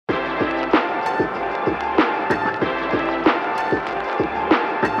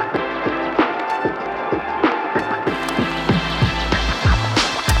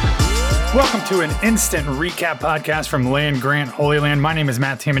Welcome to an instant recap podcast from Land Grant Holy Land. My name is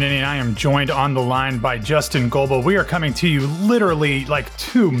Matt Tamanini, and I am joined on the line by Justin Goebel. We are coming to you literally like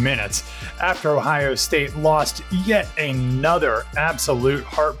 2 minutes after Ohio State lost yet another absolute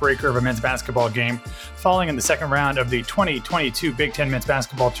heartbreaker of a men's basketball game, falling in the second round of the 2022 Big Ten men's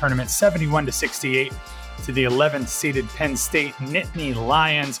basketball tournament, 71-68 to the 11th seeded Penn State Nittany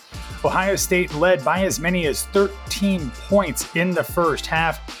Lions. Ohio State led by as many as 13 points in the first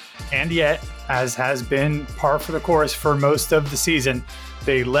half. And yet, as has been par for the course for most of the season,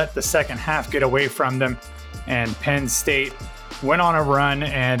 they let the second half get away from them. And Penn State went on a run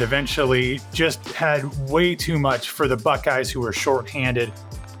and eventually just had way too much for the Buckeyes, who were shorthanded,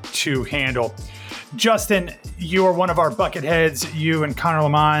 to handle. Justin, you are one of our bucket heads. You and Connor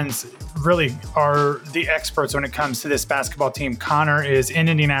Lamons really are the experts when it comes to this basketball team. Connor is in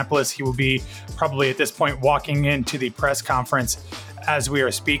Indianapolis. He will be probably at this point walking into the press conference as we are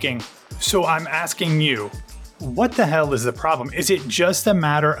speaking. So I'm asking you, what the hell is the problem? Is it just a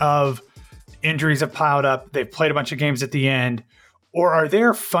matter of injuries have piled up, they've played a bunch of games at the end, or are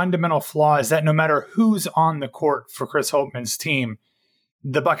there fundamental flaws that no matter who's on the court for Chris Holtmann's team,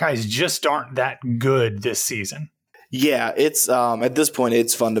 the Buckeyes just aren't that good this season? Yeah, it's at this point,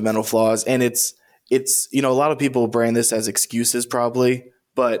 it's fundamental flaws. And it's a lot of people brand this as excuses probably,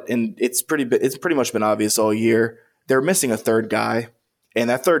 but it's pretty much been obvious all year. They're missing a third guy, and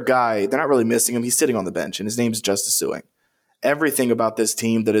that third guy, they're not really missing him. He's sitting on the bench, and his name's Justice Sueing. Everything about this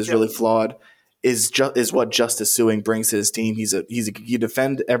team that is really flawed is what Justice Sueing brings to his team. He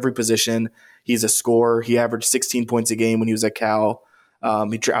defend every position. He's a scorer. He averaged 16 points a game when he was at Cal.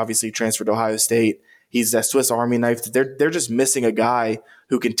 He obviously transferred to Ohio State. He's that Swiss Army knife. They're just missing a guy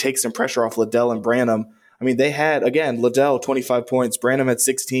who can take some pressure off Liddell and Branham. I mean, they had, again, Liddell 25 points, Branham at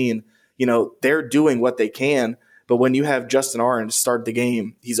 16. They're doing what they can. But when you have Justin Orange start the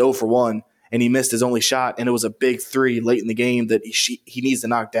game, he's 0 for 1, and he missed his only shot, and it was a big three late in the game that he needs to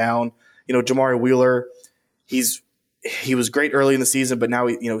knock down. Jamari Wheeler, he was great early in the season, but now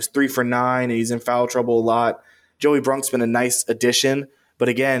he's 3 for 9, and he's in foul trouble a lot. Joey Brunk's been a nice addition, but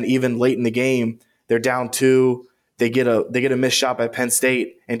again, even late in the game, they're down 2. They get a missed shot by Penn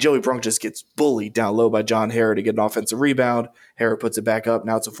State, and Joey Brunk just gets bullied down low by John Harrar to get an offensive rebound. Harrar puts it back up.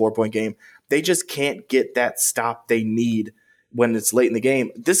 Now it's a 4-point game. They just can't get that stop they need when it's late in the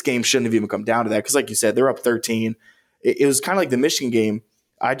game. This game shouldn't have even come down to that because, like you said, they're up 13. It was kind of like the Michigan game.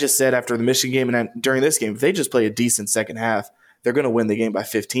 I just said after the Michigan game and then during this game, if they just play a decent second half, they're going to win the game by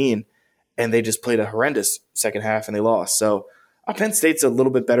 15, and they just played a horrendous second half and they lost. So Penn State's a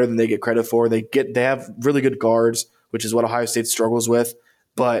little bit better than they get credit for. They have really good guards, which is what Ohio State struggles with.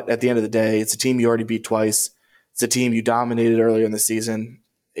 But at the end of the day, it's a team you already beat twice. It's a team you dominated earlier in the season.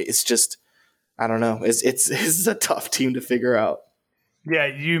 It's just, I don't know. It's a tough team to figure out. Yeah,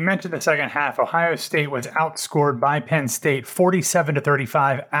 you mentioned the second half. Ohio State was outscored by Penn State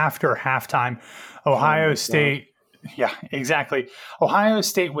 47-35 after halftime. Ohio State, yeah, exactly. Ohio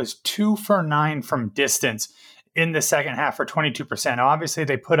State was 2 for 9 from distance in the second half for 22%. Now, obviously,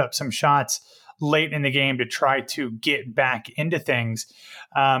 they put up some shots late in the game to try to get back into things.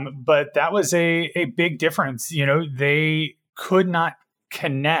 But that was a big difference. They could not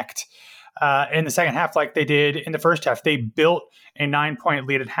connect in the second half like they did in the first half. They built a 9-point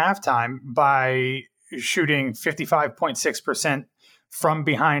lead at halftime by shooting 55.6% from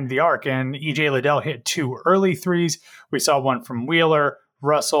behind the arc. And EJ Liddell hit 2 early threes. We saw one from Wheeler,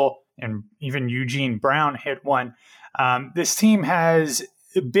 Russell, and even Eugene Brown hit one. This team has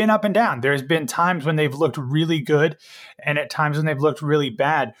been up and down. There's been times when they've looked really good and at times when they've looked really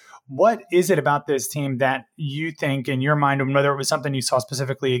bad. What is it about this team that you think in your mind, and whether it was something you saw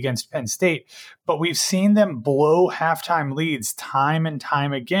specifically against Penn State, but we've seen them blow halftime leads time and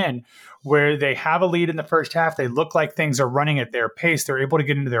time again, where they have a lead in the first half. They look like things are running at their pace. They're able to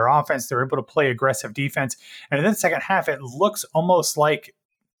get into their offense. They're able to play aggressive defense. And in the second half, it looks almost like,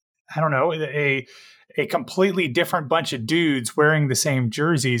 I don't know, a completely different bunch of dudes wearing the same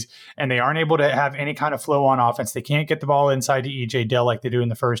jerseys, and they aren't able to have any kind of flow on offense. They can't get the ball inside to EJ Dell like they do in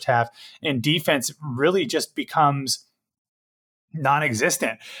the first half. And defense really just becomes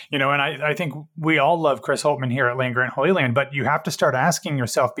non-existent, and I think we all love Chris Holtmann here at Land Grant Holy Land, but you have to start asking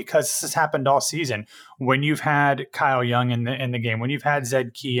yourself, because this has happened all season, when you've had Kyle Young in the game, when you've had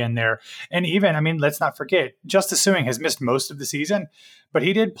Zed Key in there, and even, let's not forget, Justice Sueing has missed most of the season, but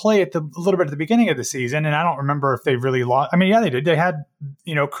he did play a little bit at the beginning of the season, and I don't remember if they really lost. Yeah, they did. They had,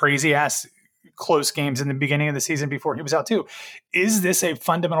 crazy ass close games in the beginning of the season before he was out too. Is this a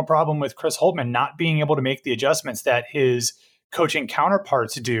fundamental problem with Chris Holtmann not being able to make the adjustments that his coaching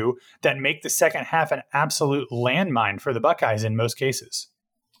counterparts do that make the second half an absolute landmine for the Buckeyes in most cases?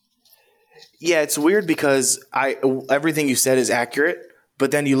 Yeah, it's weird because everything you said is accurate, but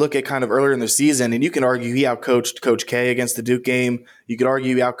then you look at kind of earlier in the season, and you can argue he outcoached Coach K against the Duke game. You could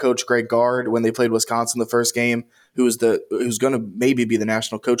argue he outcoached Greg Gard when they played Wisconsin the first game, who's going to maybe be the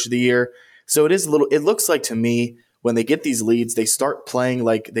national coach of the year. So it looks like to me when they get these leads, they start playing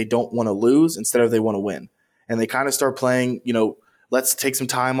like they don't want to lose instead of they want to win. And they kind of start playing, let's take some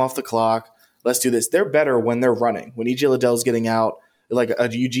time off the clock. Let's do this. They're better when they're running. When EJ Liddell's getting out, like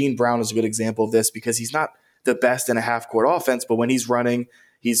Eugene Brown is a good example of this because he's not the best in a half-court offense, but when he's running,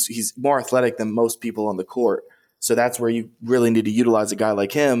 he's more athletic than most people on the court. So that's where you really need to utilize a guy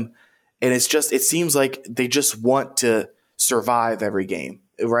like him. And it seems like they just want to survive every game,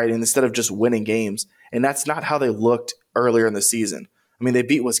 right? And instead of just winning games. And that's not how they looked earlier in the season. I mean, they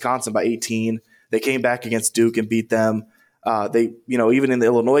beat Wisconsin by 18. They came back against Duke and beat them. Even in the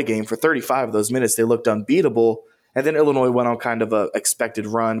Illinois game for 35 of those minutes, they looked unbeatable. And then Illinois went on kind of a expected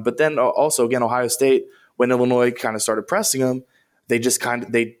run. But then also, again, Ohio State, when Illinois kind of started pressing them, they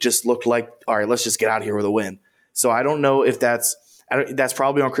just looked like, all right, let's just get out of here with a win. So I don't know if that's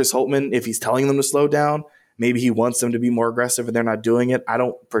probably on Chris Holtmann if he's telling them to slow down. Maybe he wants them to be more aggressive and they're not doing it. I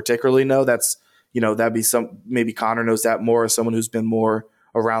don't particularly know. That'd be maybe Connor knows that more as someone who's been more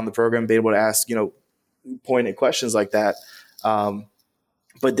around the program, be able to ask, pointed questions like that.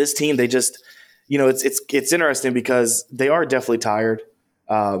 But this team, they just, it's interesting because they are definitely tired.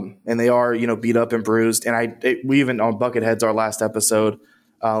 And they are, beat up and bruised. And we even on Bucketheads, our last episode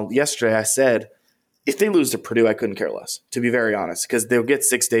yesterday, I said, if they lose to Purdue, I couldn't care less, to be very honest, because they'll get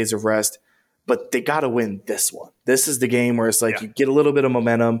 6 days of rest, but they got to win this one. This is the game where it's like you get a little bit of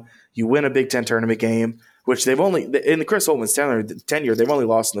momentum, you win a Big Ten tournament game, which they've only, in the Chris Holtmann's tenure, they've only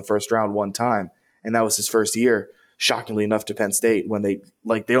lost in the first round one time, and that was his first year, shockingly enough, to Penn State, when they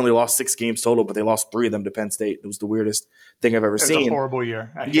only lost 6 games total, but they lost 3 of them to Penn State. It was the weirdest thing I've ever seen. It was a horrible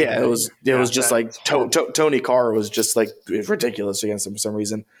year. It was just like Tony Carr was just like ridiculous against them for some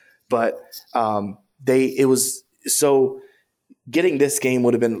reason. But getting this game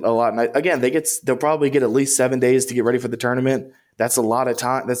would have been a lot. Again, they'll probably get at least 7 days to get ready for the tournament. That's a lot of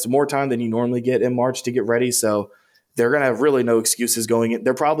time. That's more time than you normally get in March to get ready. So they're going to have really no excuses going in.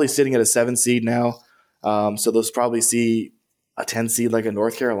 They're probably sitting at a 7 seed now. So they'll probably see a 10 seed like a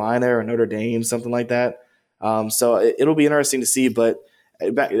North Carolina or Notre Dame, something like that. So it'll be interesting to see. But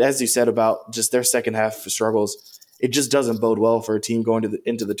as you said about just their second half struggles, it just doesn't bode well for a team going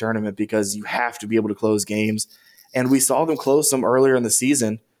into the tournament because you have to be able to close games. And we saw them close some earlier in the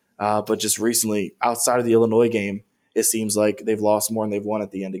season, but just recently, outside of the Illinois game, it seems like they've lost more than they've won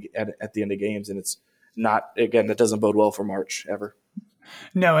at the end of games. And it's not, again, that doesn't bode well for March ever.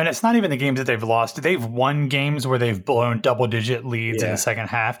 No, and it's not even the games that they've lost. They've won games where they've blown double-digit leads in the second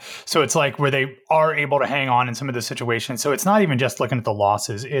half. So it's like where they are able to hang on in some of the situations. So it's not even just looking at the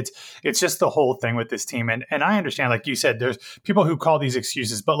losses. It's just the whole thing with this team. And I understand, like you said, there's people who call these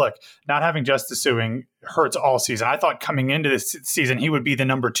excuses. But look, not having Justice Sueing hurts all season. I thought coming into this season, he would be the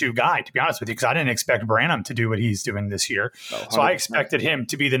number 2 guy, to be honest with you, because I didn't expect Branham to do what he's doing this year. Oh, so I expected him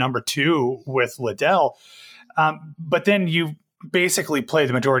to be the number 2 with Liddell. But then you basically play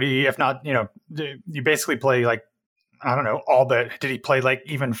the majority, if not, you basically play like, I don't know, did he play like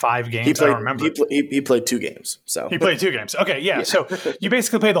even 5 games? I don't remember. He played 2 games. So he played 2 games. Okay. Yeah. So you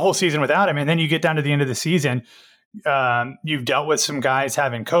basically play the whole season without him. And then you get down to the end of the season. You've dealt with some guys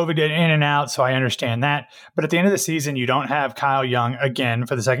having COVID in and out. So I understand that. But at the end of the season, you don't have Kyle Young again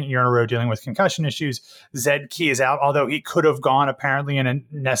for the second year in a row dealing with concussion issues. Zed Key is out, although he could have gone apparently in a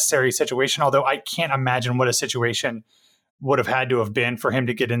necessary situation. Although I can't imagine what a situation would have had to have been for him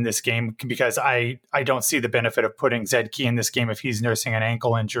to get in this game, because I don't see the benefit of putting Zed Key in this game if he's nursing an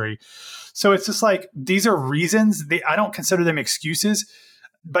ankle injury. So it's just like, these are reasons. I don't consider them excuses,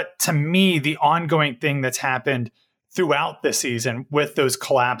 but to me, the ongoing thing that's happened throughout the season with those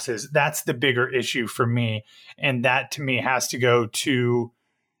collapses, that's the bigger issue for me. And that to me has to go to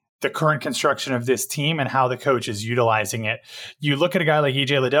the current construction of this team and how the coach is utilizing it. You look at a guy like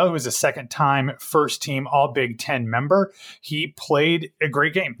EJ Liddell, who was a second-time first-team All-Big Ten member. He played a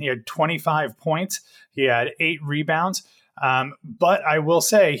great game. He had 25 points. He had 8 rebounds. But I will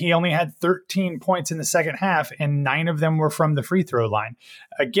say he only had 13 points in the second half, and 9 of them were from the free throw line.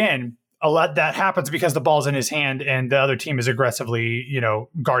 Again, a lot that happens because the ball's in his hand and the other team is aggressively,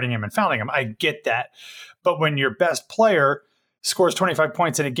 guarding him and fouling him. I get that. But when your best player scores 25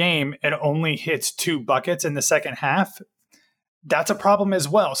 points in a game and only hits 2 buckets in the second half, that's a problem as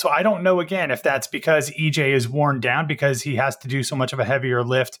well. So I don't know, again, if that's because EJ is worn down because he has to do so much of a heavier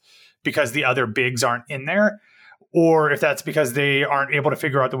lift because the other bigs aren't in there, or if that's because they aren't able to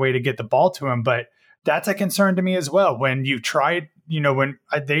figure out the way to get the ball to him. But that's a concern to me as well. When you tried, when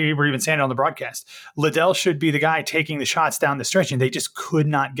they were even saying it on the broadcast, Liddell should be the guy taking the shots down the stretch, and they just could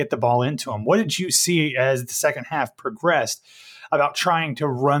not get the ball into him. What did you see as the second half progressed about trying to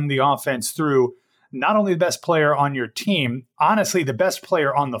run the offense through not only the best player on your team, honestly, the best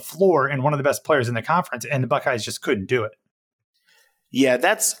player on the floor and one of the best players in the conference, and the Buckeyes just couldn't do it? Yeah,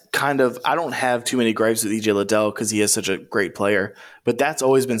 that's kind of – I don't have too many gripes with EJ Liddell because he is such a great player, but that's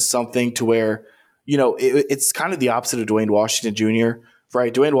always been something to where, it's kind of the opposite of Dwayne Washington Jr.,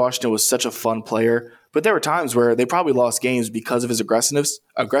 right? Dwayne Washington was such a fun player, but there were times where they probably lost games because of his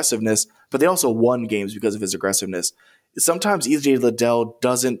aggressiveness, but they also won games because of his aggressiveness. Sometimes EJ Liddell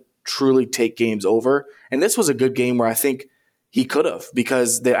doesn't truly take games over, and this was a good game where I think he could have,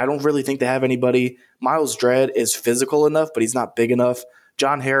 because I don't really think they have anybody. Miles Dredd is physical enough, but he's not big enough.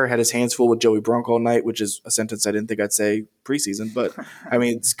 John Hare had his hands full with Joey Brunk all night, which is a sentence I didn't think I'd say preseason. But, I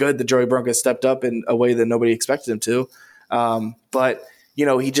mean, it's good that Joey Brunk has stepped up in a way that nobody expected him to. But,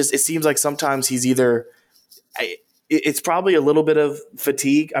 it seems like sometimes he's either – it's probably a little bit of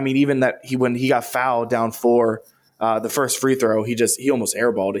fatigue. I mean, even that when he got fouled down 4 – the first free throw, he almost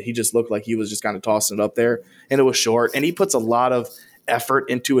airballed it. He just looked like he was just kind of tossing it up there, and it was short. And he puts a lot of effort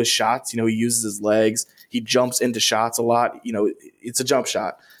into his shots. He uses his legs. He jumps into shots a lot. It's a jump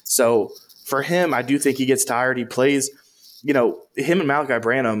shot. So for him, I do think he gets tired. He plays, him and Malachi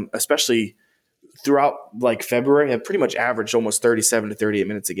Branham, especially throughout like February, have pretty much averaged almost 37 to 38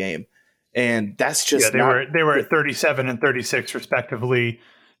 minutes a game. And that's just they were at 37 and 36 respectively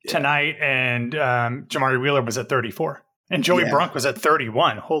tonight, and Jamari Wheeler was at 34, and Joey Brunk was at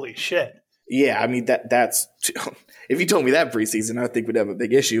 31. Holy shit! Yeah, I mean that's if you told me that preseason, I think we'd have a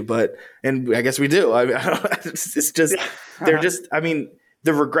big issue. And I guess we do. It's just they're just. I mean,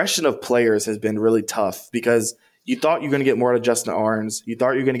 the regression of players has been really tough because you thought you're going to get more out of Justin Ahrens. You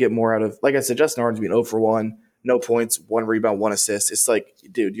thought you're going to get more out of, like I said, Justin Ahrens being 0 for 1, no points, 1 rebound, 1 assist. It's like,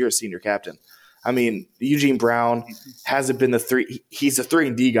 dude, you're a senior captain. I mean, Eugene Brown hasn't been the 3. He's a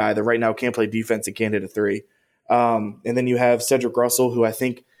 3-and-D guy that right now can't play defense and can't hit a 3. And then you have Cedric Russell, who I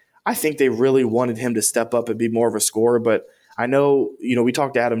think they really wanted him to step up and be more of a scorer. But I know, we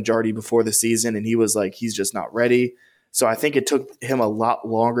talked to Adam Jardy before the season, and he was like, he's just not ready. So I think it took him a lot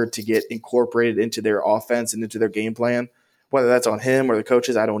longer to get incorporated into their offense and into their game plan. Whether that's on him or the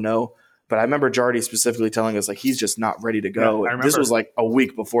coaches, I don't know. But I remember Jardy specifically telling us, like, he's just not ready to go. Yeah, this was like a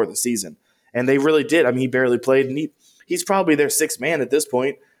week before the season. And they really did. I mean, he barely played, and he's probably their 6th man at this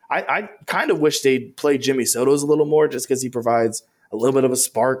point. I kind of wish they'd play Jimmy Soto's a little more just because he provides a little bit of a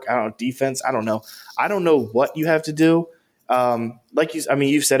spark. I don't know, defense. I don't know. I don't know what you have to do.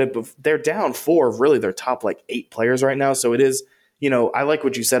 You've said it, but they're down 4 of really their top 8 players right now. So it is, I like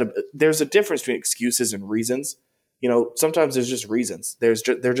what you said. There's a difference between excuses and reasons. Sometimes there's just reasons. They're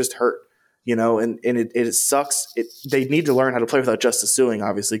just hurt. And it sucks. They need to learn how to play without Justice Sueing,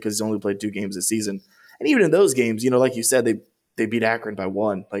 obviously, because he's only played 2 games this season. And even in those games, like you said, they beat Akron by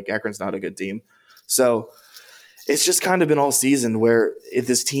 1. Like, Akron's not a good team. So it's just kind of been all season where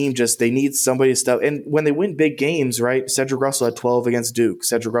this team they need somebody to step. And when they win big games, right, Cedric Russell had 12 against Duke.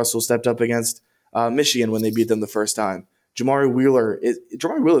 Cedric Russell stepped up against Michigan when they beat them the first time. Jamari Wheeler is a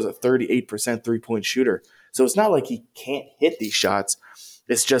 38% three-point shooter. So it's not like he can't hit these shots.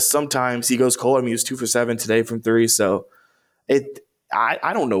 It's just sometimes he goes cold. I mean, he was 2 for 7 today from 3. So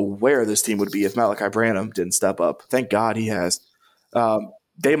I don't know where this team would be if Malachi Branham didn't step up. Thank God he has.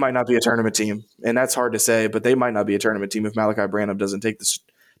 They might not be a tournament team, and that's hard to say, but they might not be a tournament team if Malachi Branham doesn't take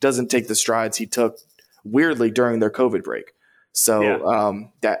the strides he took weirdly during their COVID break. So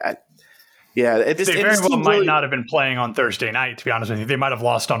they very well might not have been playing on Thursday night. To be honest with you, they might have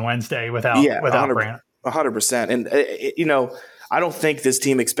lost on Wednesday without Branham. 100%. And I don't think this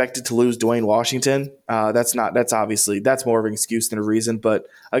team expected to lose Dwayne Washington. That's more of an excuse than a reason. But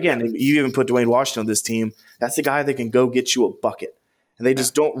again, you even put Dwayne Washington on this team. That's the guy that can go get you a bucket. And they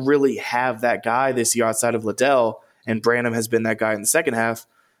just don't really have that guy this year outside of Liddell. And Branham has been that guy in the second half.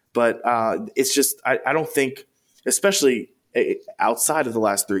 But it's just, I don't think, especially outside of the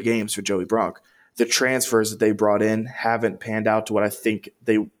last 3 games for Joey Brunk, the transfers that they brought in haven't panned out to what I think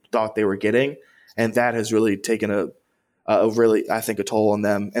they thought they were getting. And that has really taken a toll on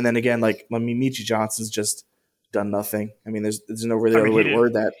them. And then again, Michi Johnson's just done nothing. I mean, there's no really other way to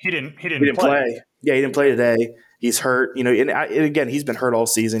word that. He didn't play. Yeah, he didn't play today. He's hurt. And again, he's been hurt all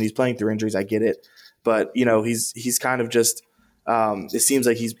season. He's playing through injuries. I get it, but he's kind of just. It seems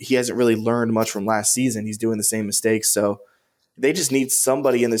like he hasn't really learned much from last season. He's doing the same mistakes. So they just need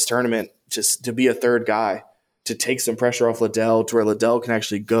somebody in this tournament just to be a third guy to take some pressure off Liddell, to where Liddell can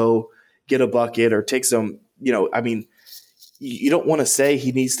actually go get a bucket or take some. you don't want to say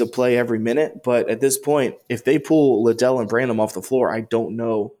he needs to play every minute, but at this point, if they pull Liddell and Branham off the floor, I don't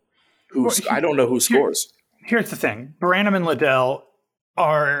know who scores. Here's the thing: Branham and Liddell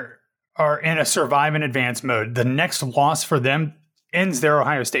are in a survive and advance mode. The next loss for them ends their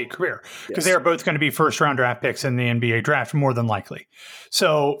Ohio State career because they are both going to be first-round draft picks in the NBA draft, more than likely.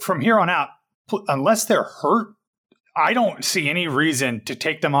 So from here on out, unless they're hurt, I don't see any reason to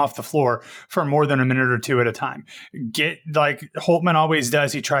take them off the floor for more than a minute or two at a time. Get, like Holtmann always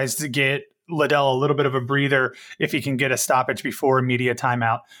does, he tries to get Liddell a little bit of a breather if he can get a stoppage before a media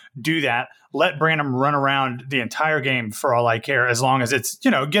timeout. Do that. Let Branham run around the entire game for all I care, as long as it's,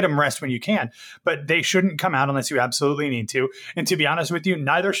 get him rest when you can. But they shouldn't come out unless you absolutely need to. And to be honest with you,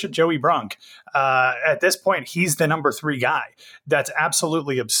 neither should Joey Brunk. At this point, he's the number 3 guy. That's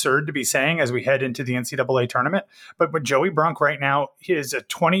absolutely absurd to be saying as we head into the NCAA tournament. But with Joey Brunk right now, he is a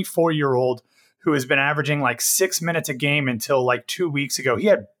 24-year-old who has been averaging like 6 minutes a game until like 2 weeks ago. He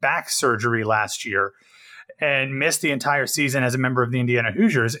had back surgery last year and missed the entire season as a member of the Indiana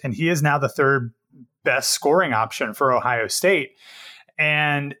Hoosiers. And he is now the 3rd best scoring option for Ohio State.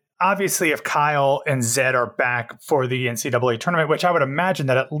 And obviously if Kyle and Zed are back for the NCAA tournament, which I would imagine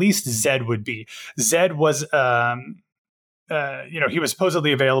that at least Zed would be. Zed was, he was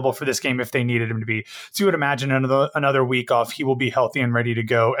supposedly available for this game if they needed him to be. So you would imagine another week off, he will be healthy and ready to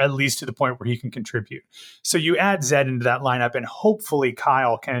go, at least to the point where he can contribute. So you add Zed into that lineup, and hopefully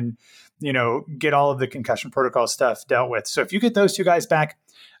Kyle can, get all of the concussion protocol stuff dealt with. So if you get those 2 guys back,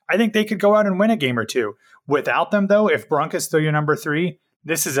 I think they could go out and win a game or 2. Without them, though, if Brunk is still your number 3,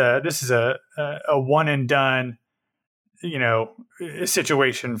 this is a one and done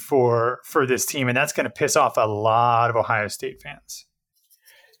situation for this team, and that's going to piss off a lot of Ohio State fans.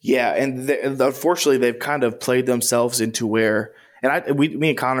 Yeah, and unfortunately, they've kind of played themselves into where, and me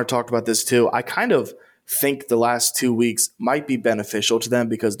and Connor talked about this too. I kind of think the last 2 weeks might be beneficial to them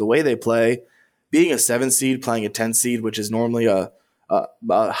because the way they play, being a 7 seed, playing a 10 seed, which is normally a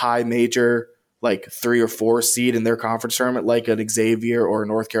high major, like 3 or 4 seed in their conference tournament, like an Xavier or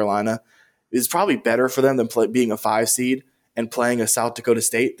North Carolina, is probably better for them than being a 5 seed and playing a South Dakota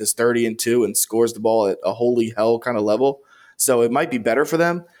State that's 30-2 and scores the ball at a holy hell kind of level. So it might be better for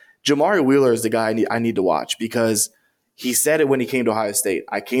them. Jamari Wheeler is the guy I need to watch because he said it when he came to Ohio State.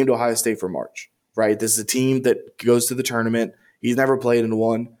 I came to Ohio State for March, right? This is a team that goes to the tournament. He's never played in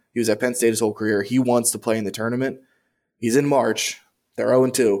one. He was at Penn State his whole career. He wants to play in the tournament. He's in March. They're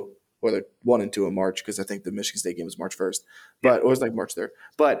 0-2. Or they're 1-2 in March because I think the Michigan State game was March 1st. But it was like March 3rd.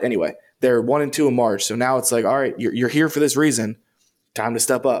 But anyway, they're 1-2 in March. So now it's like, all right, you're here for this reason. Time to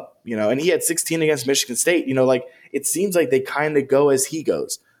step up. And he had 16 against Michigan State. Like it seems like they kind of go as he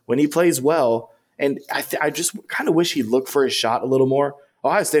goes. When he plays well, and I just kind of wish he'd look for his shot a little more.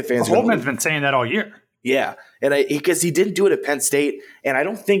 Ohio State fans. Holtmann's been saying that all year. Yeah, and because he didn't do it at Penn State, and I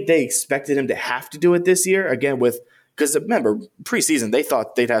don't think they expected him to have to do it this year. Again, because remember, preseason, they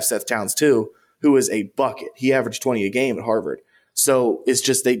thought they'd have Seth Towns too, who is a bucket. He averaged 20 a game at Harvard. So it's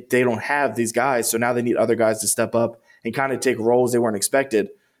just they don't have these guys. So now they need other guys to step up and kind of take roles they weren't expected.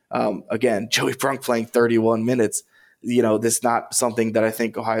 Again, Joey Brunk playing 31 minutes. This is not something that I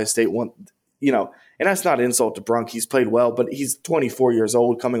think Ohio State want. And that's not an insult to Brunk. He's played well, but he's 24 years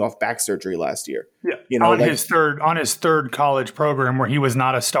old, coming off back surgery last year. Yeah, on his third college program where he was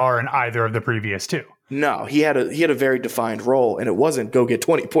not a star in either of the previous 2. No, he had a very defined role, and it wasn't go get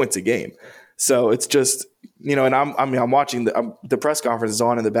 20 points a game. So it's just and I'm watching the press conference is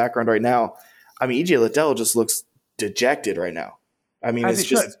on in the background right now. EJ Liddell just looks dejected right now. As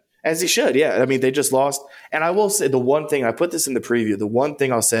he should. Yeah, they just lost, and I will say the one thing I put this in the preview. The one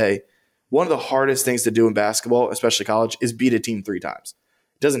thing I'll say, one of the hardest things to do in basketball, especially college, is beat a team 3 times.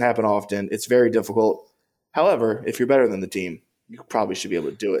 It doesn't happen often. It's very difficult. However, if you're better than the team, you probably should be able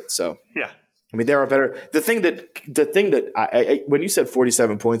to do it. So yeah. There are better. The thing that I when you said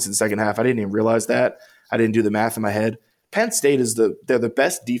 47 points in the second half, I didn't even realize that. I didn't do the math in my head. Penn State they're the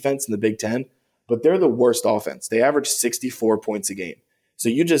best defense in the Big Ten, but they're the worst offense. They average 64 points a game. So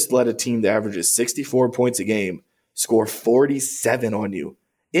you just let a team that averages 64 points a game score 47 on you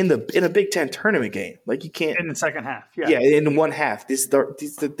in a Big Ten tournament game. Like you can't in the second half. Yeah, in one half. These are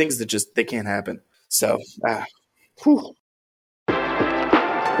the things that just they can't happen. So, whew.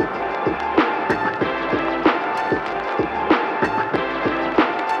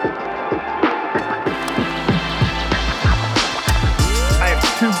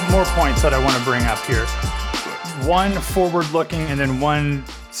 More points that I want to bring up here. One forward-looking and then one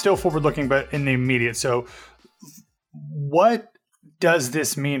still forward-looking but in the immediate. So what does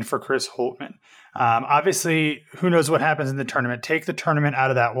this mean for Chris Holtmann? Obviously, who knows what happens in the tournament. Take the tournament out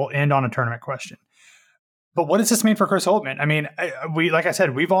of that. We'll end on a tournament question. But what does this mean for Chris Holtmann? I mean, like I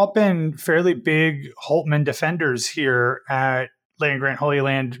said, we've all been fairly big Holtmann defenders here at Land Grant Holy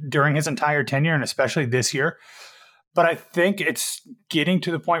Land during his entire tenure, and especially this year. But I think it's getting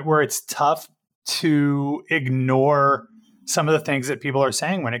to the point where it's tough to ignore some of the things that people are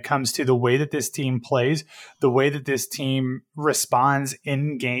saying when it comes to the way that this team plays, the way that this team responds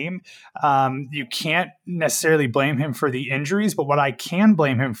in game. You can't necessarily blame him for the injuries, but what I can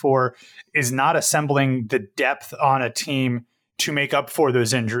blame him for is not assembling the depth on a team to make up for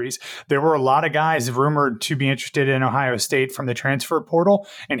those injuries. There were a lot of guys rumored to be interested in Ohio State from the transfer portal,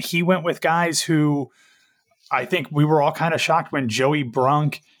 and he went with guys who I think we were all kind of shocked when Joey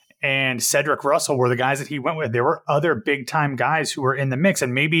Brunk and Cedric Russell were the guys that he went with. There were other big-time guys who were in the mix,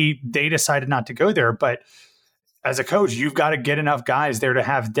 and maybe they decided not to go there. But as a coach, you've got to get enough guys there to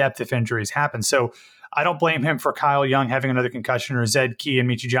have depth if injuries happen. So I don't blame him for Kyle Young having another concussion or Zed Key and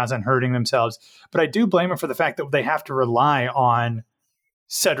Michi Johnson hurting themselves. But I do blame him for the fact that they have to rely on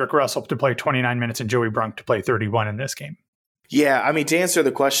Cedric Russell to play 29 minutes and Joey Brunk to play 31 in this game. Yeah, I mean, to answer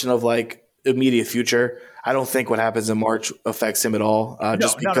the question of like immediate future, I don't think what happens in March affects him at all.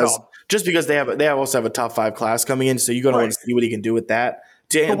 Just because they also have a top 5 class coming in, so you're going to want to see what he can do with that.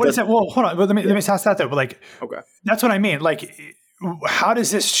 But what is that? Well, hold on. Let me ask that though. But like, okay, that's what I mean. Like, how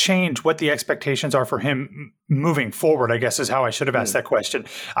does this change what the expectations are for him moving forward? I guess is how I should have asked that question.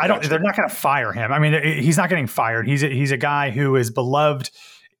 They're not going to fire him. I mean, he's not getting fired. He's a guy who is beloved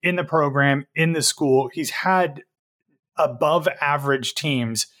in the program, in the school. He's had above average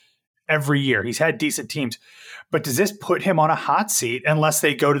teams every year. He's had decent teams. But does this put him on a hot seat unless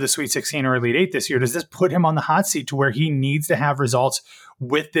they go to the Sweet 16 or Elite 8 this year? Does this put him on the hot seat to where he needs to have results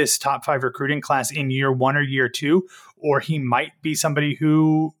with this top 5 recruiting class in year 1 or year 2? Or he might be somebody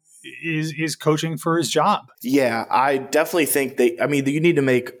who is coaching for his job? Yeah, I definitely think you need to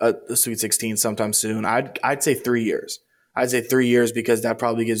make a Sweet 16 sometime soon. I'd say 3 years. I'd say 3 years because that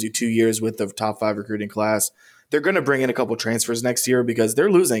probably gives you 2 years with the top 5 recruiting class. They're going to bring in a couple transfers next year because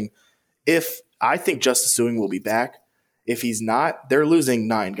they're losing. If I think Justice Ewing will be back, if he's not, they're losing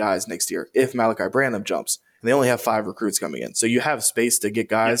 9 guys next year. If Malachi Branham jumps, and they only have 5 recruits coming in, so you have space to get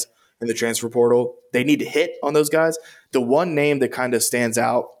guys in the transfer portal. They need to hit on those guys. The one name that kind of stands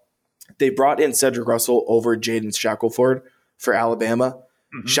out, they brought in Cedric Russell over Jaden Shackelford for Alabama.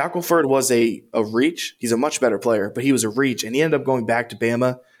 Mm-hmm. Shackelford was a reach. He's a much better player, but he was a reach, and he ended up going back to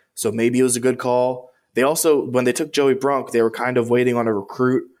Bama, so maybe it was a good call. They also, when they took Joey Brunk, they were kind of waiting on a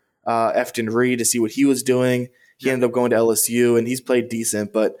recruit, Efton Reed, to see what he was doing. He ended up going to LSU, and he's played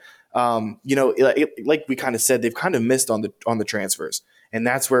decent. But like we kind of said, they've kind of missed on the transfers, and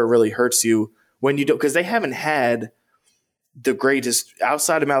that's where it really hurts you when you don't, because they haven't had the greatest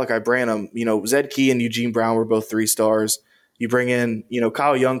outside of Malachi Branham. Zed Key and Eugene Brown were both 3 stars. You bring in,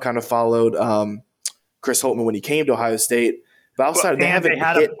 Kyle Young kind of followed Chris Holtmann when he came to Ohio State. But outside,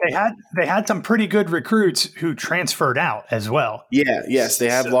 they had some pretty good recruits who transferred out as well. Yeah, yes, they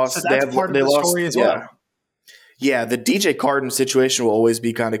have lost. So that's part of the story as well. Yeah, the DJ Carton situation will always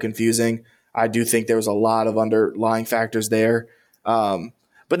be kind of confusing. I do think there was a lot of underlying factors there. But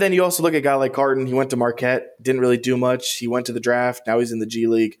then you also look at a guy like Carton. He went to Marquette, didn't really do much. He went to the draft. Now he's in the G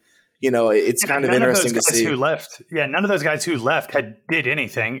League. It's kind of interesting to see. None of those guys who left did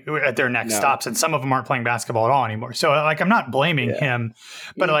anything at their next stops, and some of them aren't playing basketball at all anymore. So, I'm not blaming him,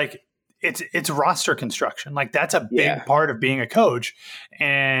 but it's roster construction. That's a big part of being a coach,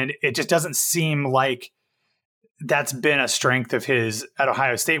 and it just doesn't seem like that's been a strength of his at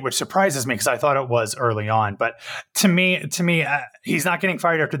Ohio State, which surprises me because I thought it was early on. But to me, he's not getting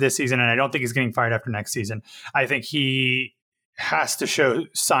fired after this season, and I don't think he's getting fired after next season. I think he has to show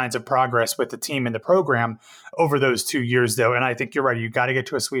signs of progress with the team and the program over those 2 years, though. And I think you're right. You got to get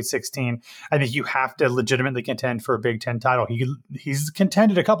to a Sweet 16. I think you have to legitimately contend for a Big Ten title. He's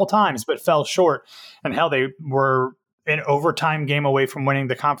contended a couple times, but fell short. And hell, they were an overtime game away from winning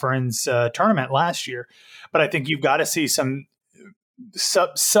the conference tournament last year. But I think you've got to see some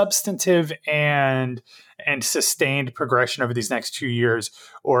substantive and sustained progression over these next 2 years,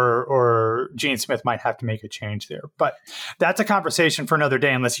 or Gene Smith might have to make a change there. But that's a conversation for another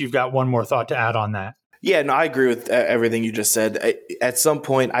day, unless you've got one more thought to add on that. Yeah, no, I agree with everything you just said. At some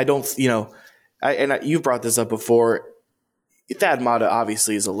point, I don't, you've brought this up before. Thad Matta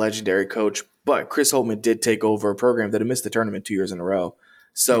obviously is a legendary coach, but Chris Holtmann did take over a program that had missed the tournament 2 years in a row.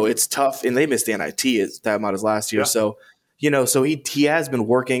 So it's tough, and they missed the NIT as Thad Matta's last year. Yeah. So, so he has been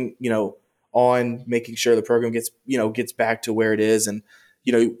working, on making sure the program gets back to where it is. And,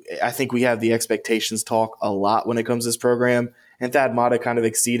 I think we have the expectations talk a lot when it comes to this program. And Thad Matta kind of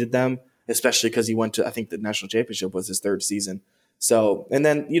exceeded them, especially because he went to, I think the national championship was his 3rd season. So, and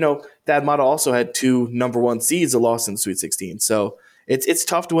then, Thad Matta also had 2 number 1 seeds that lost in the Sweet 16. So it's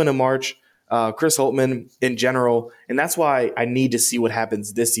tough to win in March. Chris Holtmann in general, and that's why I need to see what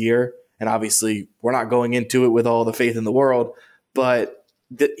happens this year. And obviously, we're not going into it with all the faith in the world, but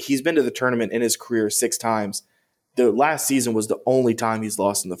he's been to the tournament in his career 6 times. The last season was the only time he's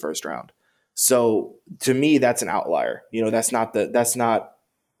lost in the first round. So to me, that's an outlier. That's not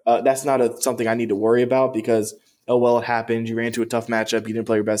something I need to worry about because, oh, well, it happened. You ran into a tough matchup. You didn't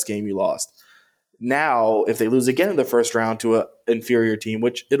play your best game. You lost. Now, if they lose again in the first round to an inferior team,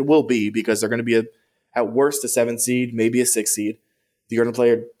 which it will be because they're going to be at worst a 7 seed, maybe a 6 seed. You're going to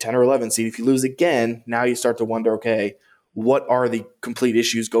play a 10 or 11 seed. If you lose again, now you start to wonder, okay, what are the complete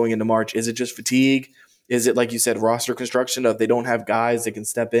issues going into March? Is it just fatigue? Is it, like you said, roster construction of they don't have guys that can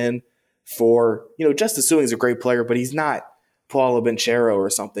step in for, Justice Sueing's a great player, but he's not Paolo Banchero or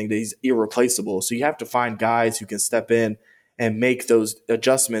something. He's irreplaceable. So you have to find guys who can step in and make those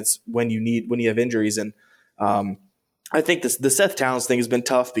adjustments when you have injuries. And I think the Seth Towns thing has been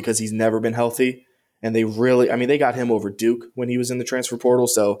tough because he's never been healthy. And they got him over Duke when he was in the transfer portal.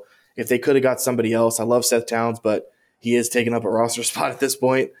 So if they could have got somebody else, I love Seth Towns, but he is taking up a roster spot at this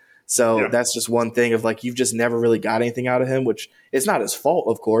point. So That's just one thing of you've just never really got anything out of him, which is not his fault,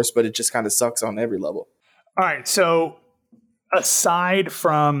 of course, but it just kind of sucks on every level. All right. So aside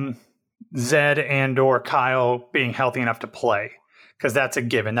from Zed and or Kyle being healthy enough to play, because that's a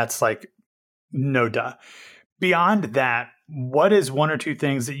given, that's no duh. Beyond that, what is 1 or 2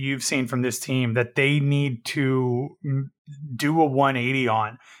 things that you've seen from this team that they need to do a 180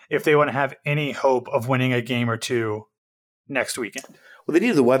 on if they want to have any hope of winning a game or 2 next weekend? Well, they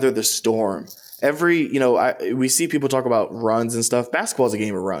need to weather the storm. We see people talk about runs and stuff. Basketball is a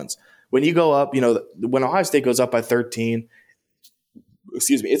game of runs. When you go up, when Ohio State goes up by 13,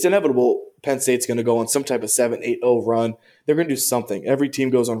 it's inevitable Penn State's going to go on some type of 7-8-0 run. They're going to do something. Every team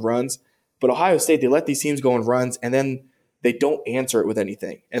goes on runs. But Ohio State, they let these teams go on runs, and then they don't answer it with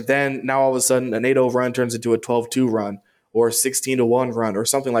anything. And then now all of a sudden an 8-0 run turns into a 12-2 run or a 16-1 run or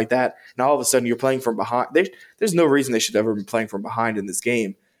something like that. Now all of a sudden you're playing from behind. There's no reason they should ever be playing from behind in this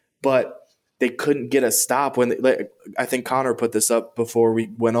game. But they couldn't get a stop when I think Connor put this up before we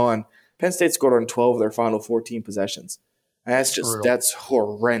went on. Penn State scored on 12 of their final 14 possessions. And that's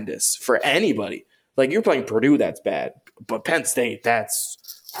horrendous for anybody. You're playing Purdue, that's bad. But Penn State, that's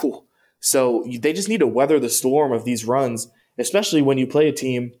whew. So they just need to weather the storm of these runs, especially when you play a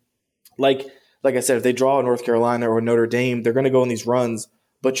team like I said, if they draw North Carolina or Notre Dame, they're going to go on these runs,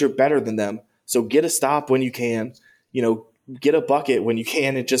 but you're better than them. So get a stop when you can, get a bucket when you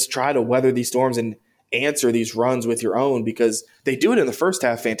can, and just try to weather these storms and answer these runs with your own, because they do it in the first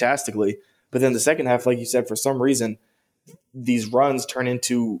half fantastically. But then the second half, like you said, for some reason, these runs turn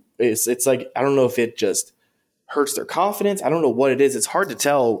into it's I don't know if it just hurts their confidence. I don't know what it is. It's hard to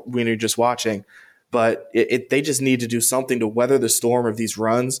tell when you're just watching, but they just need to do something to weather the storm of these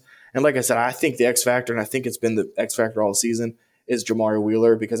runs. And like I said, I think the X factor, and I think it's been the X factor all season, is Jamari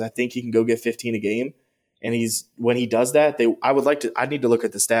Wheeler, because I think he can go get 15 a game. And when he does that, I need to look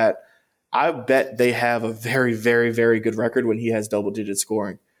at the stat. I bet they have a very, very, very good record when he has double digit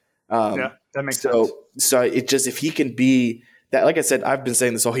scoring. That makes sense. So it just, if he can be that, like I said, I've been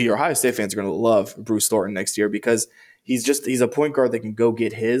saying this all year, Ohio State fans are going to love Bruce Thornton next year, because he's a point guard that can go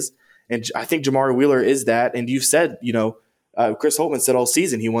get his. And I think Jamari Wheeler is that. And you've said, Chris Holtmann said all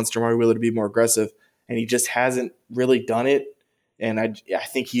season he wants Jamari Wheeler to be more aggressive, and he just hasn't really done it. And I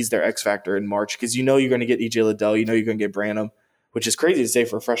think he's their X factor in March, because you're going to get EJ Liddell, you're going to get Branham, which is crazy to say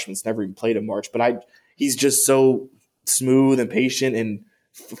for a freshman that's never even played in March. But he's just so smooth and patient and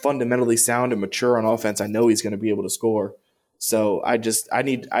fundamentally sound and mature on offense. I know he's going to be able to score. So I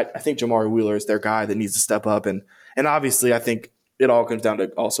think Jamari Wheeler is their guy that needs to step up. And obviously I think it all comes down to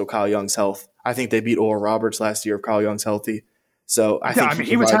also Kyle Young's health. I think they beat Oral Roberts last year if Kyle Young's healthy. So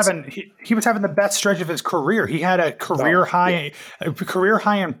he was having the best stretch of his career. He had a career high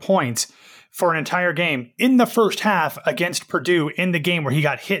in points for an entire game in the first half against Purdue, in the game where he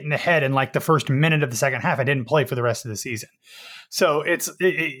got hit in the head in the first minute of the second half. I didn't play for the rest of the season. So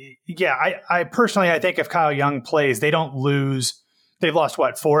I personally think if Kyle Young plays, they don't lose. They've lost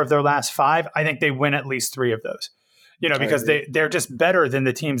 4 of their last 5. I think they win at least 3 of those, because they're just better than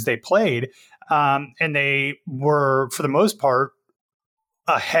the teams they played. And they were, for the most part,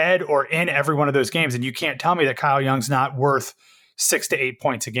 ahead or in every one of those games. And you can't tell me that Kyle Young's not worth 6 to 8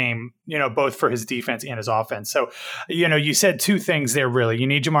 points a game, both for his defense and his offense. So, you said 2 things there, really. You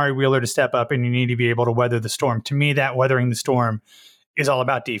need Jamari Wheeler to step up, and you need to be able to weather the storm. To me, that weathering the storm is all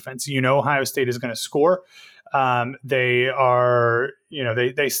about defense. Ohio State is going to score. They are,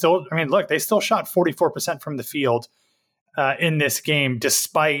 they still, they still shot 44% from the field in this game,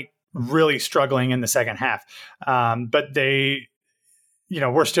 despite really struggling in the second half. But they,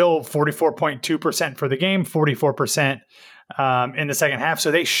 we're still 44.2% for the game, 44% in the second half.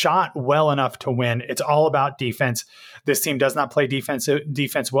 So they shot well enough to win. It's all about defense. This team does not play defense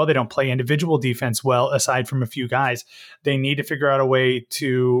well. They don't play individual defense well, aside from a few guys. They need to figure out a way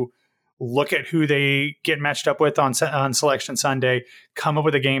to look at who they get matched up with on Selection Sunday, come up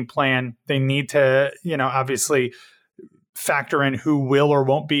with a game plan. They need to, obviously factor in who will or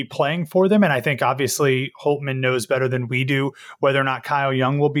won't be playing for them. And I think obviously Holtman knows better than we do whether or not Kyle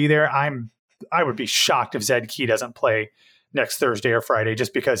Young will be there. I would be shocked if Zed Key doesn't play next Thursday or Friday,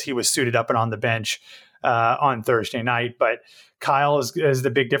 just because he was suited up and on the bench on Thursday night. But Kyle is the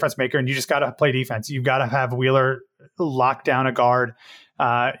big difference maker, and you just got to play defense. You've got to have Wheeler lock down a guard,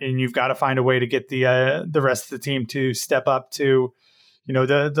 and you've got to find a way to get the rest of the team to step up to,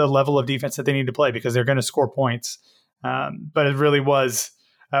 the level of defense that they need to play, because they're going to score points. But it really was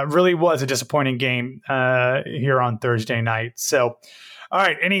a disappointing game here on Thursday night. So, all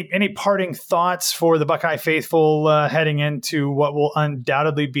right, any parting thoughts for the Buckeye faithful heading into what will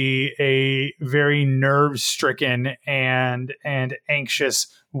undoubtedly be a very nerve-stricken and anxious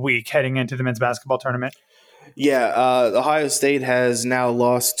week heading into the men's basketball tournament? Yeah, Ohio State has now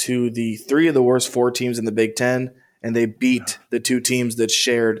lost to the 3 of the worst 4 teams in the Big Ten, and they beat the 2 teams that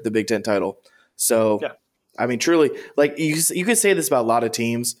shared the Big Ten title. So, yeah. I mean, truly, like you could say this about a lot of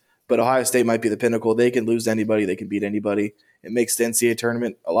teams, but Ohio State might be the pinnacle. They can lose to anybody. They can beat anybody. It makes the NCAA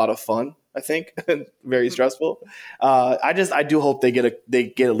tournament a lot of fun, I think. Very stressful. I do hope they get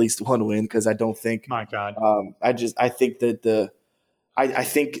at least one win, because I don't think. My God. I think that I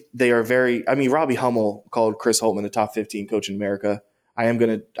think they are very. I mean, Robbie Hummel called Chris Holtman the top 15 coach in America.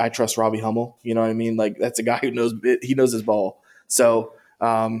 I trust Robbie Hummel. You know what I mean? Like, that's a guy who knows his ball. So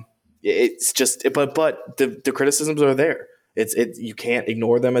it's just, but the criticisms are there. You can't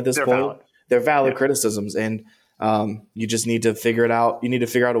ignore them at this point. Valid. They're valid criticisms, and you just need to figure it out. You need to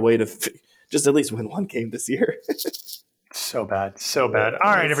figure out a way to just at least win one game this year. So bad.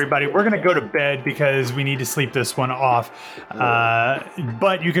 All right, everybody, we're going to go to bed because we need to sleep this one off.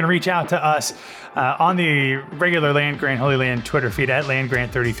 But you can reach out to us on the regular Land Grant Holy Land Twitter feed at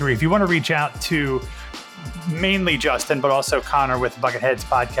LandGrant33. If you want to reach out to mainly Justin, but also Connor with Bucketheads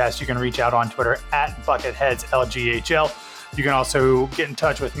Podcast, you can reach out on Twitter at BucketheadsLGHL. You can also get in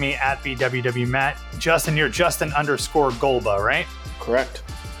touch with me at BWWMatt. Justin, you're Justin_Golba, right? Correct.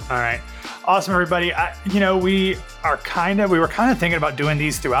 All right. Awesome, everybody. We were kind of thinking about doing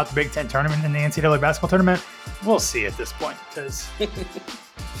these throughout the Big Ten tournament and the NCAA basketball tournament. We'll see at this point, because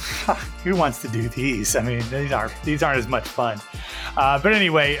who wants to do these? I mean, these aren't as much fun. But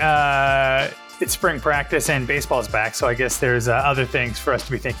anyway, it's spring practice and baseball's back, so I guess there's other things for us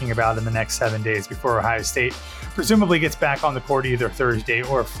to be thinking about in the next 7 days before Ohio State presumably gets back on the court either Thursday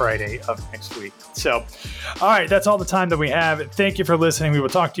or Friday of next week. So, all right, that's all the time that we have. Thank you for listening. We will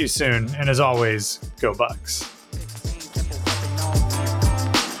talk to you soon. And as always, go Bucks.